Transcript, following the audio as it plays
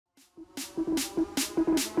So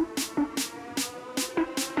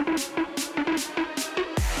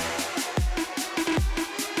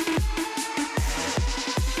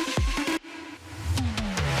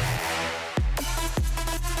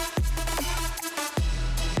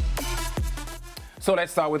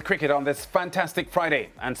let's start with cricket on this fantastic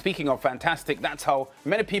Friday. And speaking of fantastic, that's how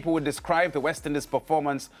many people would describe the West Indies'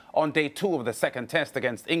 performance on day 2 of the second test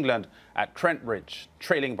against England at Trent Bridge,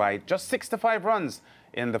 trailing by just 65 runs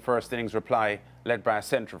in the first innings reply, led by a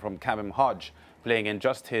centre from Kevin Hodge. Playing in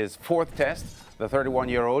just his 4th test, the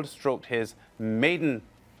 31-year-old stroked his maiden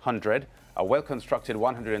 100, a well-constructed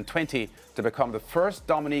 120, to become the first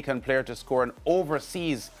Dominican player to score an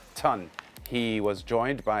overseas ton. He was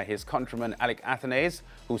joined by his countryman Alec Athanaze,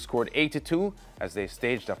 who scored 82 as they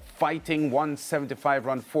staged a fighting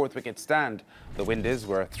 175-run 4th wicket stand. The Windies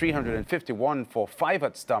were 351 for 5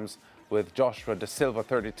 at stumps, with Joshua De Silva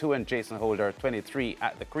 32 and Jason Holder 23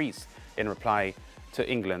 at the crease in reply to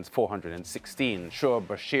England's 416. Shoaib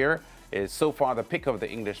Bashir is so far the pick of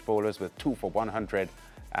the English bowlers with 2 for 100,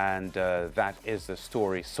 and that is the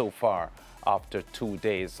story so far. After 2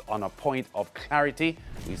 days. On a point of clarity,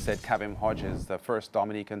 we said Kevin Hodge is the first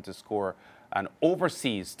Dominican to score an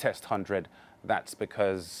overseas Test 100. That's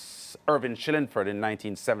because Irvin Shillingford in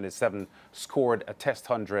 1977 scored a Test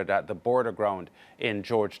 100 at the Border Ground in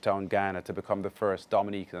Georgetown, Ghana, to become the first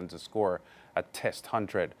Dominican to score a Test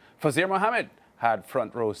 100. Fazir Mohammed had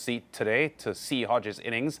front row seat today to see Hodge's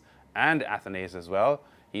innings, and Athanaze as well.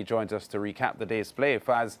 He joins us to recap the day's play.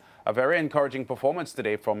 Faz, a very encouraging performance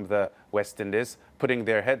today from the West Indies, putting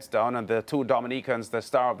their heads down, and the 2 Dominicans, the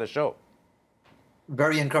star of the show.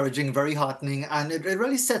 Very encouraging, very heartening, and it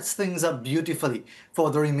really sets things up beautifully for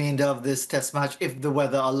the remainder of this test match if the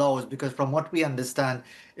weather allows, because from what we understand,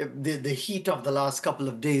 the heat of the last couple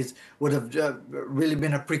of days would have really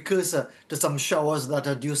been a precursor to some showers that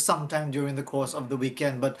are due sometime during the course of the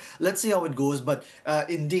weekend. But let's see how it goes. But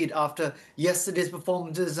indeed, after yesterday's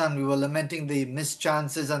performances, and we were lamenting the missed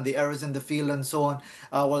chances and the errors in the field and so on,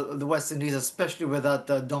 well, the West Indies, especially with that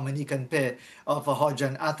Dominican pair of Hodge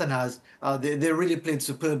and Athanaze, they really played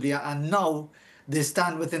superbly, and now they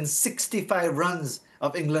stand within 65 runs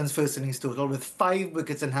of England's first innings total, with 5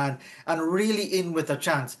 wickets in hand, and really in with a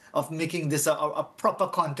chance of making this a proper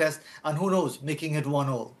contest, and who knows, making it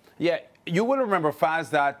 1-all. Yeah, you will remember, Faz,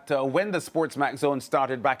 that when the SportsMax Zone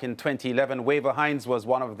started back in 2011, Waver Hines was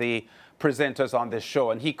one of the presenters on this show,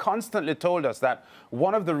 and he constantly told us that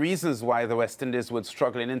one of the reasons why the West Indies would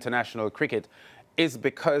struggle in international cricket is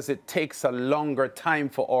because it takes a longer time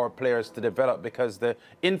for our players to develop, because the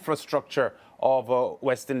infrastructure of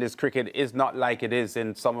West Indies cricket is not like it is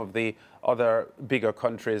in some of the other bigger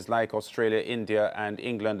countries like Australia, India and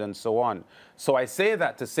England and so on. So I say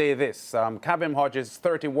that to say this. Kevin Hodge is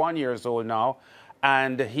 31 years old now,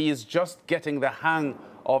 and he is just getting the hang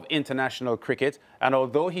of international cricket. And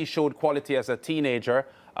although he showed quality as a teenager,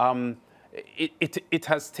 it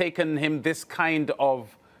has taken him this kind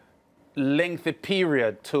of lengthy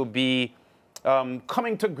period to be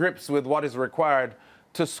coming to grips with what is required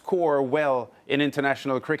to score well in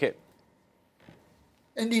international cricket.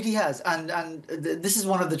 Indeed, he has, and this is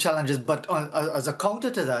one of the challenges. But as a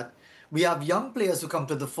counter to that, we have young players who come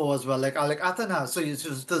to the fore as well, like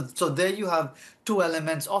Athanaze. So there you have 2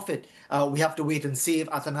 elements of it. We have to wait and see if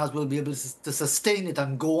Athanaze will be able to sustain it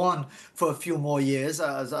and go on for a few more years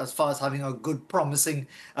as far as having a good, promising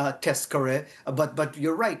test career. But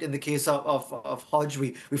you're right, in the case of Hodge,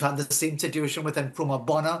 we've had the same situation with Nkrumah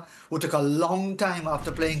Bonner, who took a long time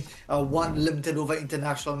after playing 1 limited over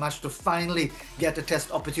international match to finally get a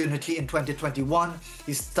test opportunity in 2021.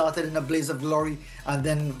 He started in a blaze of glory and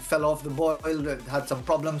then fell off the boil, had some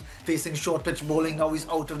problems facing short pitch bowling. Now he's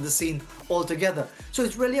out of the scene altogether. So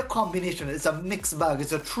it's really a combination. It's a mixed bag.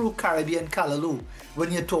 It's a true Caribbean callaloo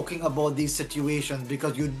when you're talking about these situations,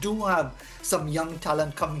 because you do have some young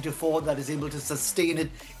talent coming to fore that is able to sustain it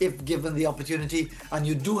if given the opportunity, and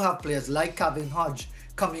you do have players like Kevin Hodge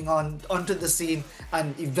coming onto the scene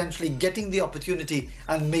and eventually getting the opportunity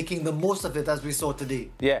and making the most of it, as we saw today.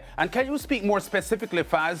 Yeah, and can you speak more specifically,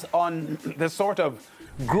 Faz, on the sort of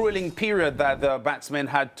grueling period that the batsmen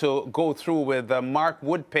had to go through with Mark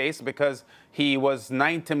Wood pace, because he was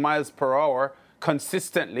 90 miles per hour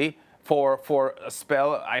consistently for a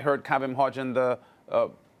spell. I heard Kevin Hodge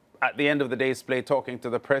at the end of the day's play talking to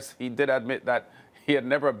the press. He did admit that he had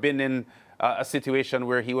never been in a situation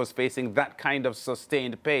where he was facing that kind of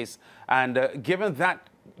sustained pace. And given that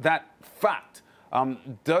fact,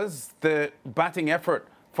 does the batting effort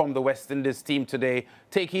from the West Indies team today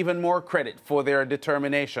take even more credit for their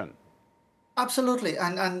determination? Absolutely.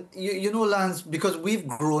 And you know, Lance, because we've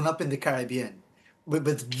grown up in the Caribbean,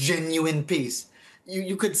 with genuine pace.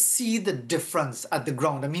 You could see the difference at the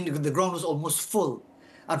ground. I mean, the ground was almost full.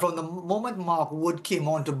 And from the moment Mark Wood came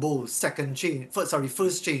on to bowl,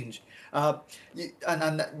 first change,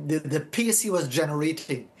 and the pace he was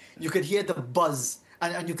generating, you could hear the buzz,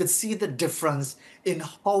 and you could see the difference in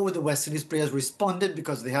how the West Indies players responded,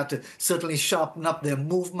 because they had to certainly sharpen up their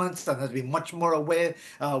movements and had to be much more aware.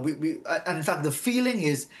 And in fact, the feeling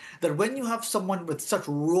is that when you have someone with such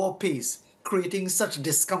raw pace, creating such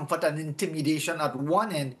discomfort and intimidation at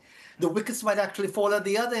one end, the wickets might actually fall at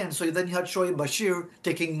the other end. So then you had Shoaib Bashir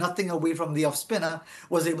taking nothing away from the off spinner,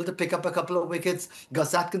 was able to pick up a couple of wickets.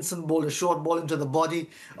 Gus Atkinson bowled a short ball into the body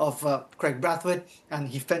of Craig Brathwaite, and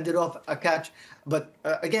he fended off a catch. But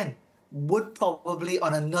again, would probably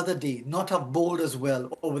on another day not have bowled as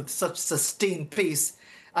well or with such sustained pace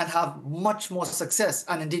and have much more success.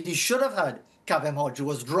 And indeed, he should have had Kavem Hodge, who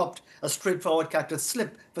was dropped a straightforward catch with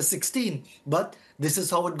slip for 16. But this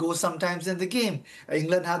is how it goes sometimes in the game.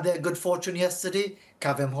 England had their good fortune yesterday.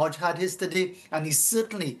 Kavem Hodge had his today, and he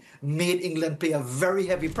certainly made England pay a very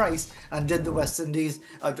heavy price and did the West Indies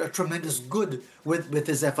a tremendous good with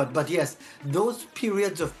his effort. But yes, those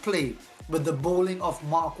periods of play with the bowling of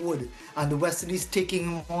Mark Wood and the West Indies taking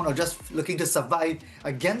him on or just looking to survive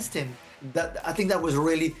against him, that I think that was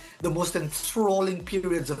really the most enthralling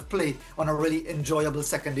periods of play on a really enjoyable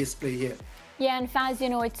second day's play here. Yeah, and Faz, you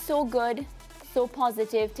know, it's so good, so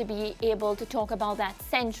positive to be able to talk about that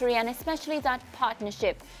century and especially that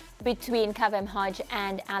partnership between Kavem Hodge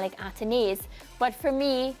and Alec Athanaze. But for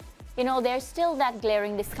me, you know, there's still that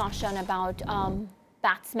glaring discussion about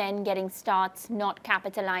batsmen getting starts, not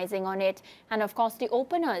capitalizing on it. And of course, the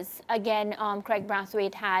openers. Again, Craig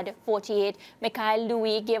Brathwaite had 48. Mikhail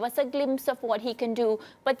Louis gave us a glimpse of what he can do.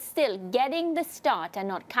 But still, getting the start and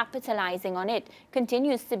not capitalizing on it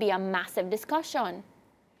continues to be a massive discussion.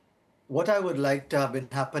 What I would like to have been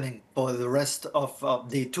happening for the rest of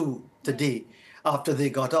day two today, after they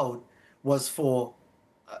got out, was for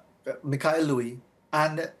Mikhail Louis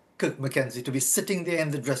and Kirk McKenzie to be sitting there in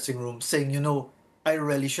the dressing room saying, you know, I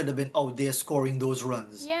really should have been out there scoring those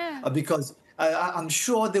runs. Yeah. Because I'm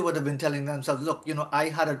sure they would have been telling themselves, look, you know, I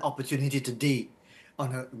had an opportunity today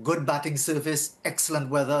on a good batting surface,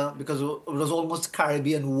 excellent weather, because it was almost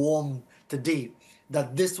Caribbean warm today,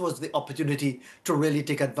 that this was the opportunity to really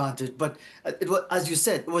take advantage. But it was, as you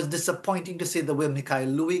said, it was disappointing to see the way Mikhail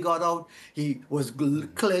Louis got out. He was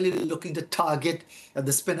clearly looking to target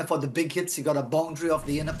the spinner for the big hits. He got a boundary off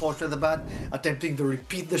the inner portion of the bat, attempting to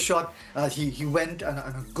repeat the shot. He went and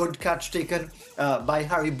a good catch taken by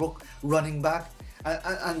Harry Brook running back.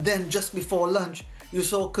 And then just before lunch, you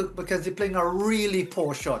saw Kirk McKenzie playing a really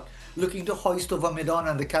poor shot, looking to hoist over mid-on,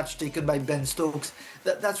 and the catch taken by Ben Stokes.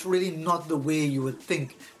 That's really not the way you would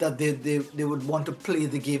think that they would want to play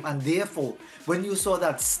the game. And therefore, when you saw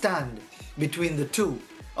that stand between the two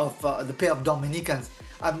of the pair of Dominicans,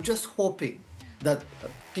 I'm just hoping that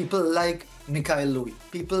people like Mikhail Louis,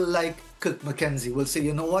 people like Kirk McKenzie will say,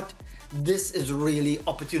 you know what? This is really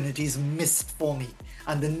opportunities missed for me.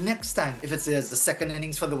 And the next time, if there's the second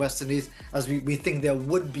innings for the West Indies, as we think there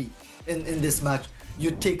would be in this match, you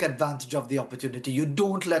take advantage of the opportunity. You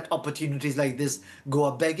don't let opportunities like this go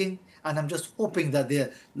a-begging. And I'm just hoping that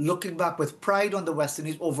they're looking back with pride on the West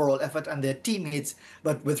Indies' overall effort and their teammates,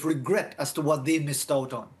 but with regret as to what they missed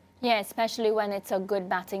out on. Yeah, especially when it's a good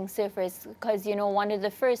batting surface, because, you know, one of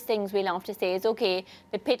the first things we'll have to say is, okay,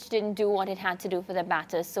 the pitch didn't do what it had to do for the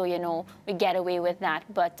batters, so, you know, we get away with that.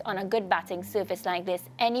 But on a good batting surface like this,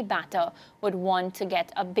 any batter would want to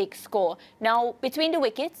get a big score. Now, between the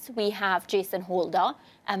wickets, we have Jason Holder,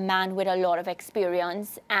 a man with a lot of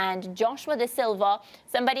experience, and Joshua De Silva,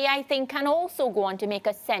 somebody I think can also go on to make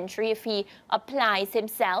a century if he applies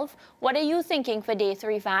himself. What are you thinking for day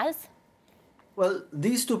three, Faz? Well,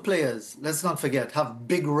 these two players, let's not forget, have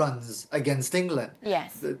big runs against England.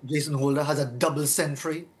 Yes. Jason Holder has a double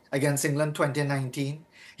century against England 2019.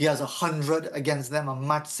 He has 100 against them, a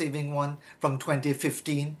match-saving one from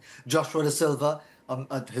 2015. Joshua De Silva,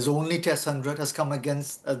 his only Test 100 has come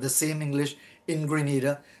against the same English in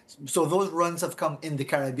Grenada. So those runs have come in the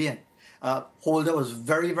Caribbean. Holder was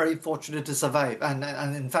very, very fortunate to survive.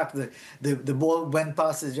 And in fact, the ball went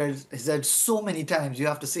past his head so many times, you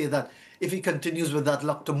have to say that if he continues with that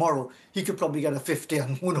luck tomorrow, he could probably get a 50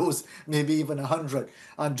 and who knows, maybe even 100.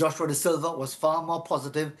 And Joshua De Silva was far more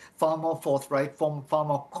positive, far more forthright, far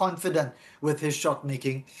more confident with his shot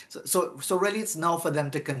making. So really it's now for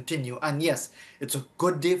them to continue. And yes, it's a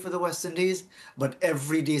good day for the West Indies, but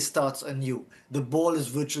every day starts anew. The ball is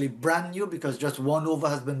virtually brand new because just one over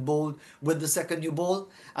has been bowled with the second new ball,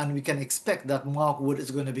 and we can expect that Mark Wood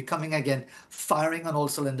is going to be coming again, firing on all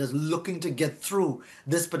cylinders, looking to get through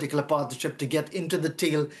this particular partnership, to get into the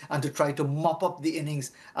tail and to try to mop up the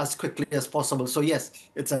innings as quickly as possible. So yes,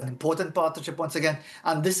 it's an important partnership once again,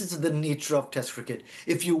 and this is the nature of Test cricket.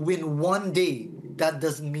 If you win one day, that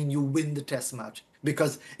doesn't mean you win the Test match,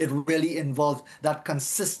 because it really involves that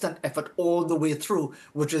consistent effort all the way through,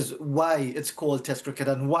 which is why it's called Test cricket,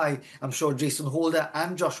 and why I'm sure Jason Holder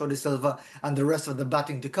and Joshua De Silva and the rest of the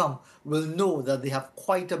batting to come will know that they have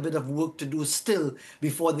quite a bit of work to do still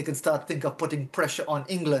before they can start think of putting pressure on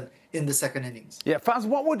England in the second innings. Yeah, Faz,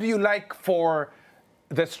 what would you like for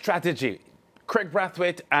the strategy? Craig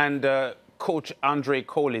Brathwaite and coach Andre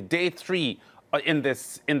Coley, day 3 in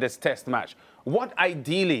this Test match. What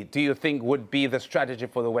ideally do you think would be the strategy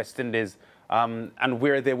for the West Indies and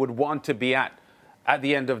where they would want to be at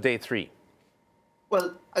the end of day 3?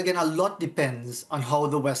 Well, again, a lot depends on how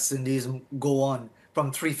the West Indies go on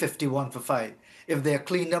from 351 for 5. If they're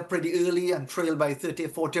cleaned up pretty early and trailed by 30 or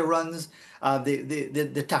 40 runs,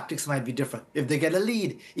 the tactics might be different. If they get a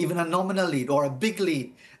lead, even a nominal lead or a big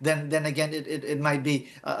lead, then again, it might be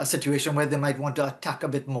a situation where they might want to attack a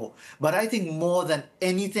bit more. But I think more than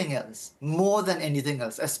anything else,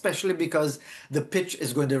 especially because the pitch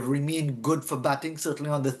is going to remain good for batting, certainly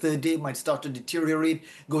on the third day, might start to deteriorate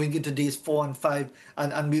going into days 4 and 5.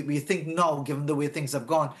 And we think now, given the way things have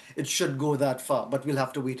gone, it should go that far, but we'll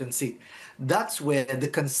have to wait and see. That's where the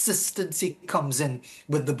consistency comes in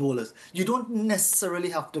with the bowlers. You don't necessarily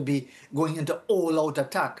have to be going into all-out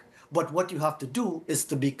attack, but what you have to do is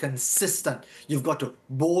to be consistent. You've got to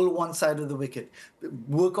bowl one side of the wicket,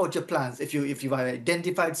 work out your plans. If you've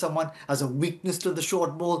identified someone as a weakness to the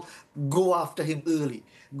short ball, go after him early.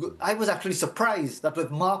 I was actually surprised that with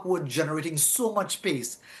Mark Wood generating so much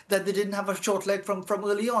pace that they didn't have a short leg from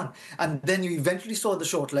early on. And then you eventually saw the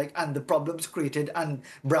short leg and the problems created, and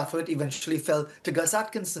Brathwaite eventually fell to Gus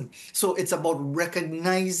Atkinson. So it's about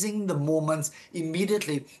recognizing the moments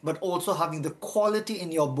immediately, but also having the quality in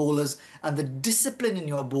your bowlers and the discipline in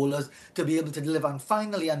your bowlers to be able to deliver. And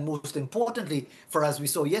finally, and most importantly, for as we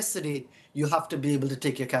saw yesterday, you have to be able to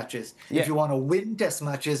take your catches. Yeah. If you want to win Test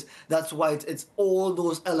matches, that's why it's all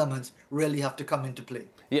those elements really have to come into play.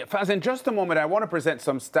 Yeah, Faz, in just a moment, I want to present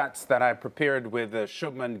some stats that I prepared with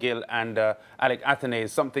Shubman Gill and Alec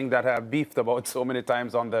Athanaze, something that I've beefed about so many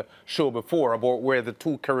times on the show before, about where the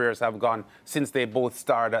two careers have gone since they both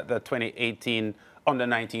starred at the 2018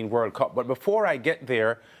 Under-19 World Cup. But before I get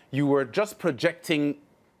there, you were just projecting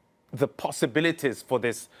the possibilities for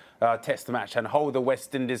this Test match and how the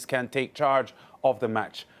West Indies can take charge of the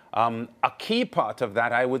match. A key part of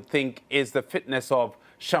that, I would think, is the fitness of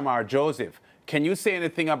Shamar Joseph. Can you say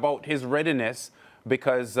anything about his readiness?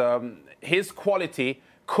 Because his quality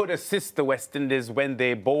could assist the West Indies when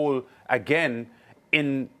they bowl again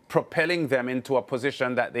in propelling them into a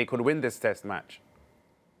position that they could win this Test match.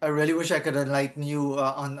 I really wish I could enlighten you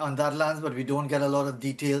on that, Lance, but we don't get a lot of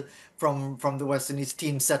detail from the West Indies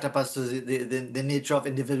team setup as to the nature of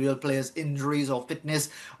individual players' injuries or fitness.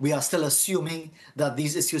 We are still assuming that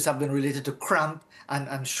these issues have been related to cramp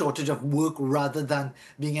and shortage of work rather than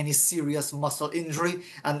being any serious muscle injury.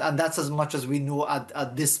 And that's as much as we know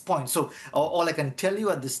at this point. So all I can tell you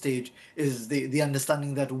at this stage is the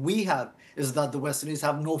understanding that we have is that the West Indies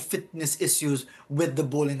have no fitness issues with the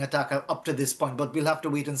bowling attack up to this point. But we'll have to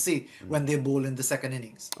wait and see when they bowl in the second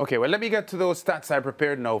innings. OK, well, let me get to those stats I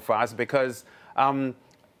prepared now, Faz, because, and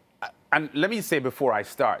let me say before I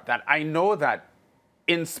start that I know that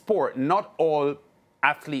in sport, not all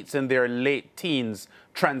athletes in their late teens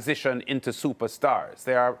transition into superstars.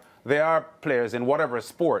 There are players in whatever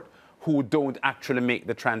sport who don't actually make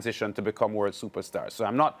the transition to become world superstars. So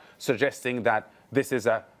I'm not suggesting that this is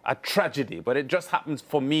a tragedy, but it just happens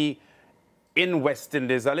for me in West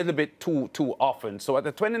Indies a little bit too often. So at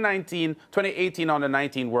the 2018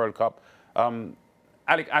 Under-19 World Cup,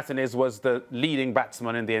 Alec Athanaze was the leading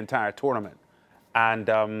batsman in the entire tournament. And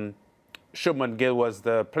Shubman Gill was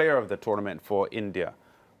the player of the tournament for India.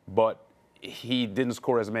 But he didn't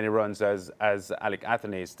score as many runs as Alec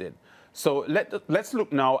Athanaze did. So let's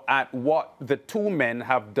look now at what the two men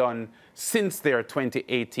have done since their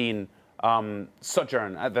 2018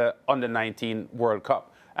 sojourn at the Under-19 World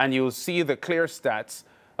Cup. And you'll see the clear stats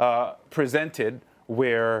presented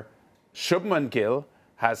where Shubman Gill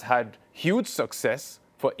has had huge success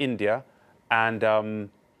for India, and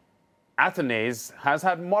Athenaeus has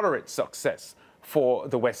had moderate success for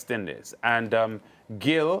the West Indies. And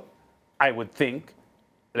Gill, I would think,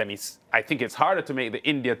 I think it's harder to make the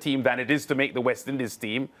India team than it is to make the West Indies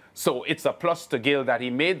team. So it's a plus to Gill that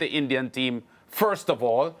he made the Indian team first of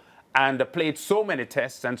all and played so many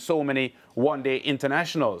tests and so many one-day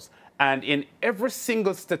internationals. And in every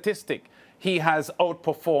single statistic, he has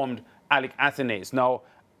outperformed Alec Athenaeus. Now,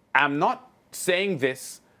 I'm not saying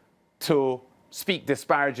this to speak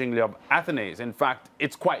disparagingly of Athenaeus. In fact,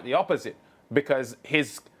 it's quite the opposite, because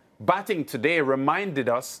his batting today reminded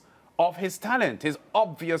us of his talent, his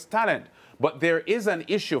obvious talent. But there is an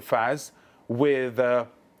issue, Faz, with the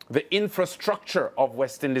infrastructure of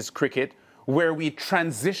West Indies cricket, where we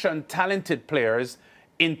transition talented players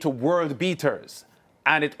into world beaters,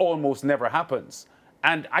 and it almost never happens.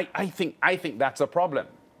 And I think that's a problem.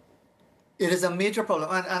 It is a major problem,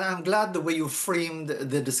 and I'm glad the way you framed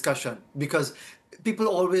the discussion, because people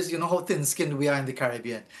always, you know how thin-skinned we are in the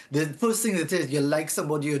Caribbean. The first thing that is, you like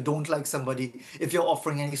somebody, you don't like somebody, if you're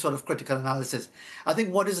offering any sort of critical analysis. I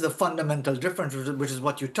think what is the fundamental difference, which is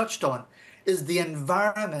what you touched on, is the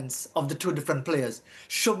environments of the two different players.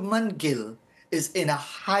 Shubman Gill is in a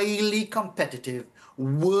highly competitive,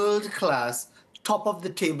 world-class,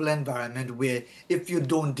 top-of-the-table environment where if you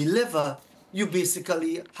don't deliver, you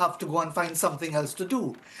basically have to go and find something else to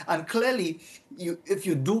do. And clearly, if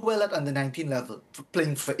you do well at under 19 level,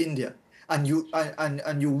 playing for India, and you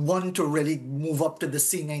want to really move up to the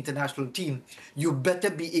senior international team, you better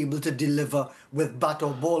be able to deliver with bat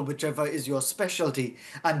or ball, whichever is your specialty,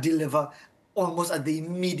 and deliver almost at the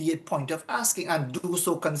immediate point of asking, and do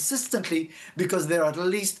so consistently, because there are at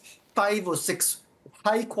least 5 or 6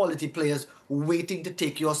 high-quality players waiting to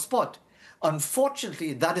take your spot.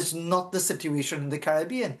 Unfortunately, that is not the situation in the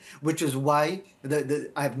Caribbean, which is why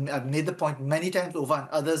I've made the point many times over, and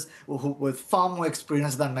others who with far more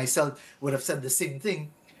experience than myself would have said the same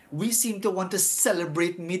thing. We seem to want to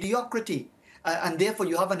celebrate mediocrity. And therefore,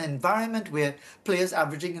 you have an environment where players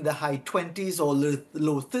averaging in the high 20s or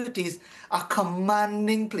low 30s are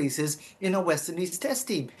commanding places in a West Indies test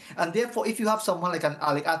team. And therefore, if you have someone like an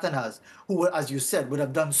Alec Athenaeus, who, as you said, would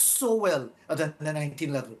have done so well at the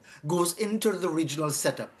 19 level, goes into the regional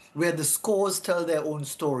setup, where the scores tell their own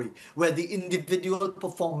story, where the individual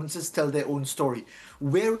performances tell their own story,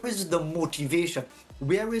 where is the motivation?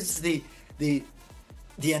 Where is the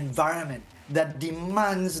environment that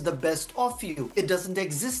demands the best of you? It doesn't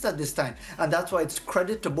exist at this time. And that's why it's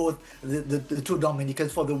credit to both the two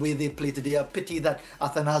Dominicans for the way they play today. A pity that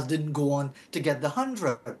Athenaeus didn't go on to get the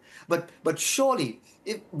 100. But surely,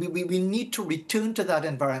 we need to return to that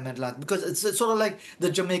environment, because it's sort of like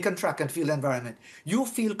the Jamaican track and field environment. You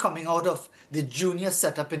feel coming out of the junior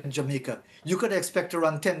setup in Jamaica, you could expect to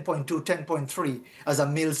run 10.2, 10.3 as a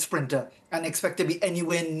male sprinter and expect to be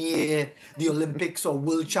anywhere near the Olympics or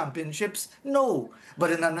World Championships? No.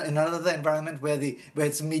 But in another environment where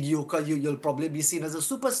it's mediocre, you'll probably be seen as a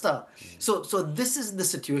superstar. So this is the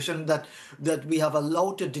situation that we have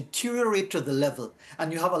allowed to deteriorate to the level.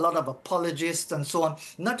 And you have a lot of apologists and so on,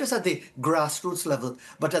 not just at the grassroots level,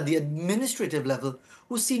 but at the administrative level,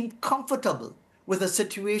 who seem comfortable with a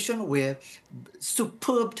situation where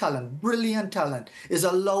superb talent, brilliant talent, is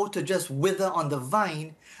allowed to just wither on the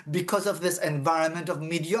vine because of this environment of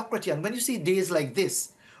mediocrity. And when you see days like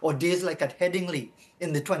this, or days like at Headingley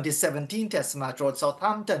in the 2017 Test match, or at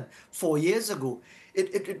Southampton 4 years ago,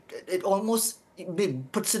 it almost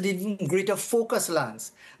puts it in greater focus,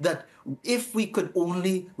 Lance, that if we could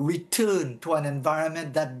only return to an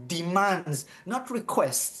environment that demands, not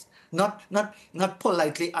requests, not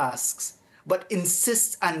politely asks, but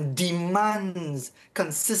insists and demands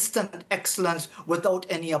consistent excellence without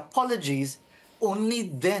any apologies, only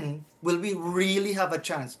then will we really have a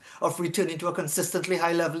chance of returning to a consistently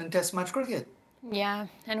high level in Test match cricket. Yeah,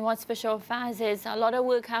 and what's for sure, Faz, is a lot of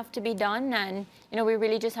work have to be done, and we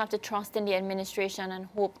really just have to trust in the administration and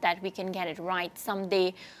hope that we can get it right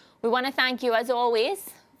someday. We want to thank you, as always,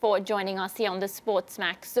 for joining us here on the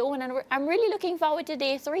SportsMax Zone, and I'm really looking forward to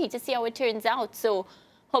day 3 to see how it turns out. So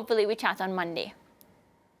hopefully we chat on Monday.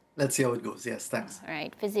 Let's see how it goes. Yes, thanks. All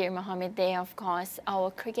right, Fazir Mohammed there, of course, our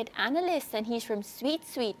cricket analyst, and he's from sweet,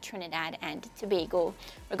 sweet Trinidad and Tobago.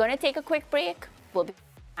 We're going to take a quick break. We'll be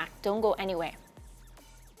back. Don't go anywhere.